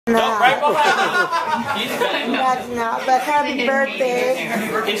Right behind you. That's not, but happy birthday.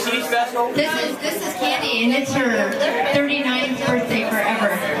 Is she special? This is Candy, and it's her 39th birthday forever.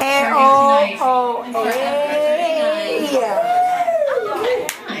 And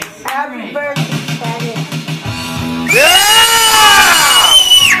happy birthday, Candy. Yeah!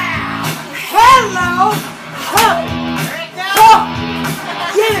 Hello!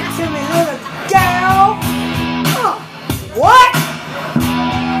 Give it to me, little girl! What?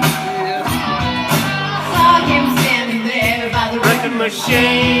 Saw him standing there by the Record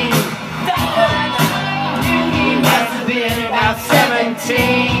machine. He must have been about 17.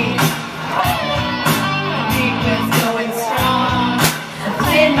 He was going strong.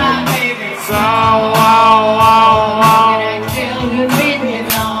 Playing my favorite song. And I still could win it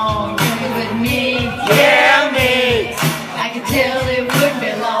long. With me. Yeah, me. I could tell it would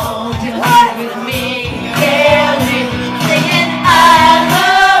be long till he was with me. Yeah, me. Singing, I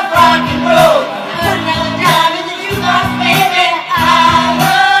love rock and roll. Put another dime in the jukebox, baby. I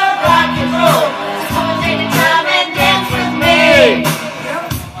love rock and roll. So come and take the time and dance with me.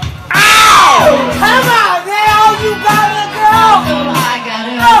 Ow! Come on now, you gotta go! So I got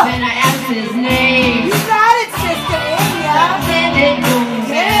up and I asked his name. You got it, sister, yeah? Then it goes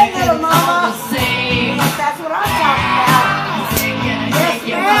back little and it's all mama. the same. That's what I'm talking about. I said, can I take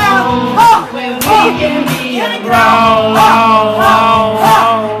you ma'am. home? Where we can be Get it, alone. girl.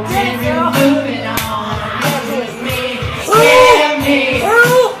 Get it, Then girl. you're moving on. Dance with me. Yeah, me.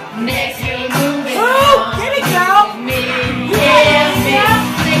 Next you're moving on. Get it, girl. Me. Yeah, me.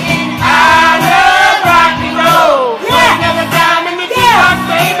 Singing, I love rock and roll. Yeah. Put another dime in the jukebox,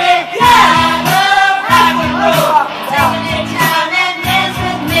 baby. I love rock and roll. Taking your time and dance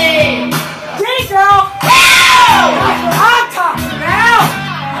with me. Get it, girl. That's what I'm talking about.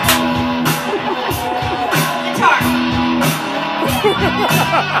 Guitar.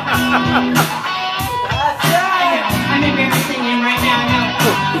 That's right. I'm embarrassing him right now. I know.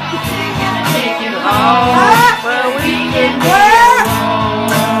 Can I take you Oh, home? where we can Where